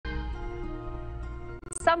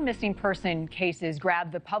Some missing person cases grab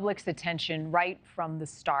the public's attention right from the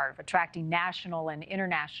start, attracting national and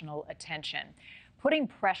international attention, putting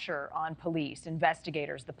pressure on police,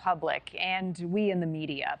 investigators, the public, and we in the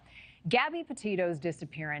media. Gabby Petito's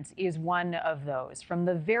disappearance is one of those. From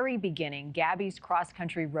the very beginning, Gabby's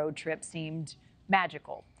cross-country road trip seemed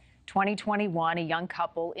magical. 2021, a young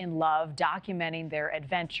couple in love documenting their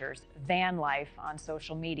adventures, van life on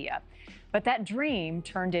social media. But that dream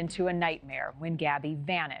turned into a nightmare when Gabby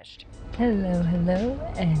vanished. Hello,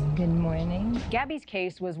 and good morning. Gabby's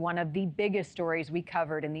case was one of the biggest stories we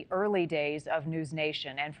covered in the early days of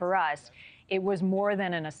NewsNation. And for us, it was more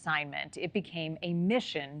than an assignment. It became a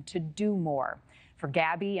mission to do more. For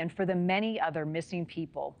Gabby and for the many other missing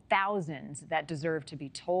people, thousands that deserve to be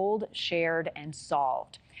told, shared, and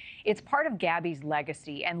solved. It's part of Gabby's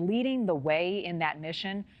legacy, and leading the way in that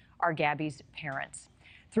mission are Gabby's parents.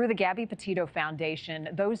 Through the Gabby Petito Foundation,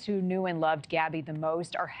 those who knew and loved Gabby the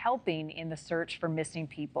most are helping in the search for missing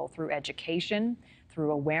people through education,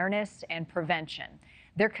 through awareness, and prevention.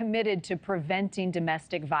 They're committed to preventing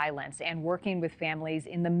domestic violence and working with families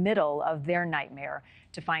in the middle of their nightmare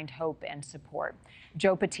to find hope and support.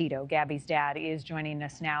 Joe Petito, Gabby's dad, is joining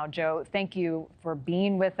us now. Joe, thank you for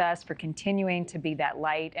being with us, for continuing to be that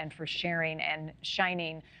light, and for sharing and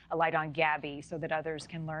shining a light on Gabby so that others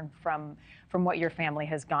can learn from what your family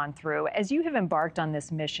has gone through. As you have embarked on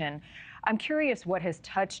this mission, I'm curious what has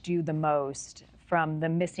touched you the most from the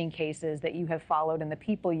missing cases that you have followed and the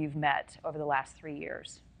people you've met over the last 3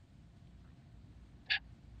 years.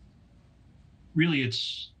 Really,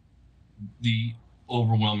 it's the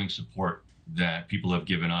overwhelming support that people have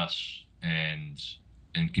given us and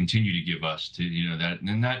continue to give us to,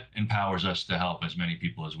 that empowers us to help as many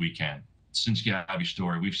people as we can. Since Gabby's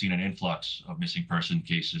story, we've seen an influx of missing person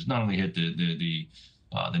cases, not only hit the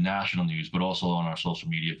national news, but also on our social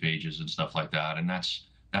media pages and stuff like that. And that's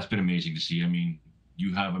been amazing to see. I mean,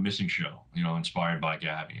 you have a missing show, inspired by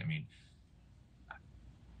Gabby. I mean,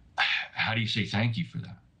 how do you say thank you for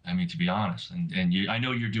that? I mean, to be honest, I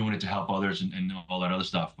know you're doing it to help others and all that other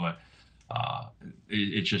stuff, but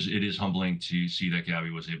it is humbling to see that Gabby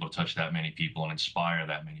was able to touch that many people and inspire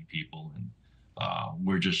that many people. And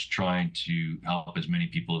we're just trying to help as many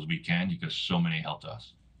people as we can because so many helped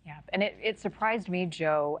us. Yeah, and it surprised me,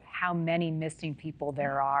 Joe, how many missing people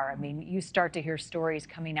there are. I mean, you start to hear stories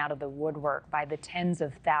coming out of the woodwork by the tens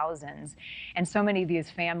of thousands. And so many of these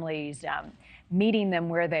families, meeting them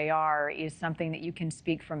where they are is something that you can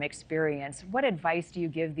speak from experience. What advice do you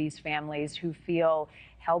give these families who feel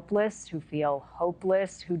helpless, who feel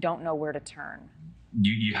hopeless, who don't know where to turn?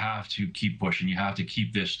 You have to keep pushing. You have to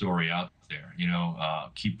keep this story out there,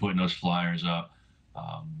 keep putting those flyers up.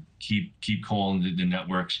 Keep calling the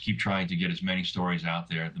networks, keep trying to get as many stories out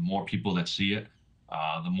there. The more people that see it,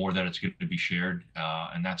 the more that it's going to be shared,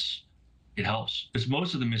 and it helps. Because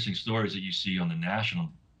most of the missing stories that you see on the national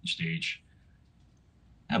stage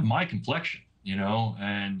have my complexion,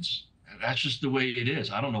 and that's just the way it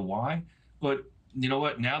is. I don't know why, but you know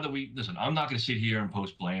what? Now that listen, I'm not going to sit here and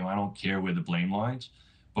post blame. I don't care where the blame lies,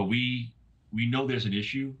 but we know there's an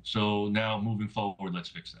issue. So now moving forward, let's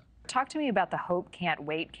fix that. Talk to me about the Hope Can't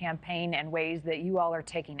Wait campaign and ways that you all are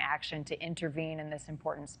taking action to intervene in this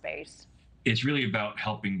important space. It's really about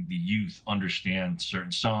helping the youth understand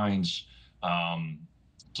certain signs,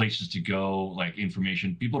 places to go, like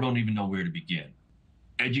information. People don't even know where to begin.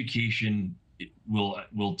 Education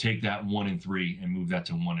will take that 1 in 3 and move that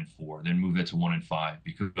to 1 in 4, then move that to 1 in 5.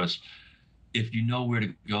 Because if you know where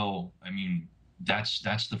to go, I mean,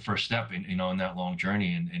 that's the first step in that long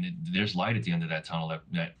journey, and there's light at the end of that tunnel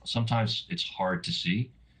that sometimes it's hard to see,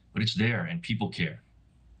 but it's there, and people care.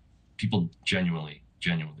 People genuinely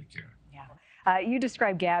care. Yeah. You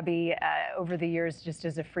described Gabby over the years just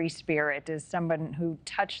as a free spirit, as someone who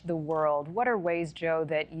touched the world. What are ways, Joe,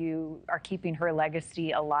 that you are keeping her legacy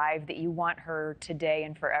alive, that you want her today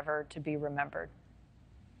and forever to be remembered?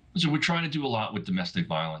 So we're trying to do a lot with domestic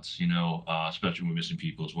violence, especially with missing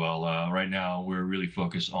people as well. Right now, we're really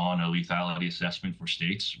focused on a lethality assessment for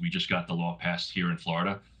states. We just got the law passed here in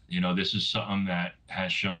Florida. This is something that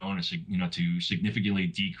has shown, to significantly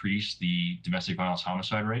decrease the domestic violence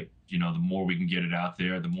homicide rate. The more we can get it out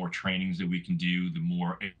there, the more trainings that we can do, the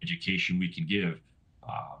more education we can give.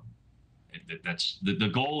 That's the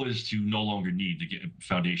goal is to no longer need to get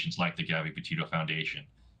foundations like the Gabby Petito Foundation.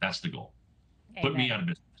 That's the goal. Amen. Put me out of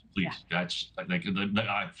business. Please, yeah. That's like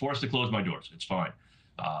I'm forced to close my doors. It's fine.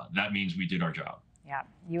 That means we did our job. Yeah,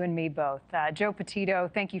 you and me both. Joe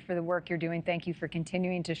Petito, thank you for the work you're doing. Thank you for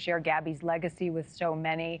continuing to share Gabby's legacy with so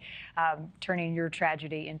many, turning your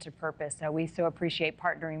tragedy into purpose. We so appreciate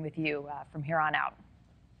partnering with you from here on out.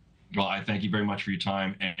 Well, I thank you very much for your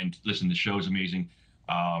time. And listen, the show is amazing.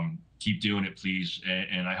 Keep doing it, please.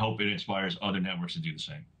 And I hope it inspires other networks to do the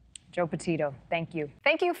same. Joe Petito, thank you.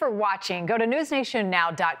 Thank you for watching. Go to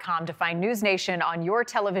newsnationnow.com to find News Nation on your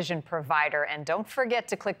television provider. And don't forget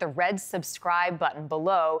to click the red subscribe button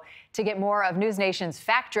below to get more of News Nation's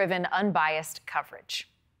fact-driven, unbiased coverage.